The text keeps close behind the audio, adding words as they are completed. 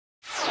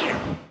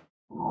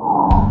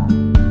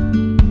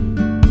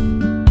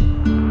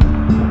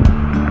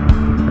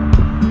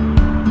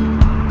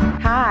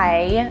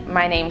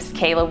My name's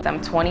Kayla. I'm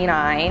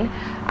 29.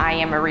 I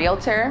am a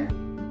realtor,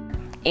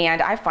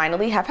 and I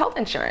finally have health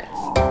insurance.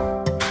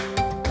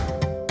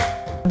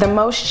 The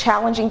most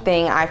challenging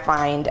thing I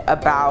find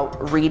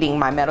about reading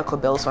my medical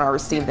bills when I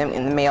receive them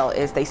in the mail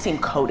is they seem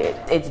coded.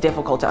 It's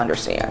difficult to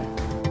understand.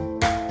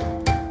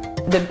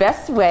 The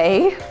best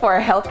way for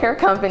a healthcare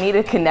company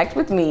to connect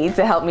with me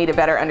to help me to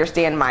better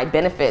understand my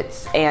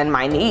benefits and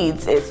my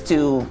needs is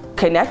to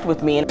connect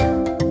with me and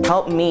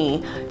help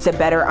me to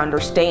better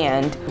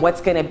understand what's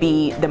going to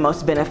be the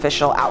most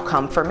beneficial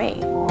outcome for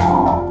me.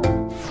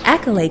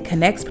 ACCOLADE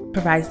Connects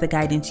provides the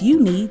guidance you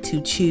need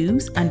to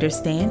choose,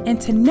 understand, and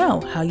to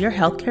know how your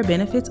healthcare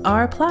benefits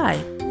are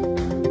applied.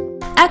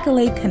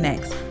 ACCOLADE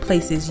Connects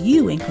places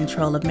you in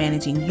control of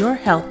managing your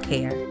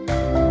healthcare.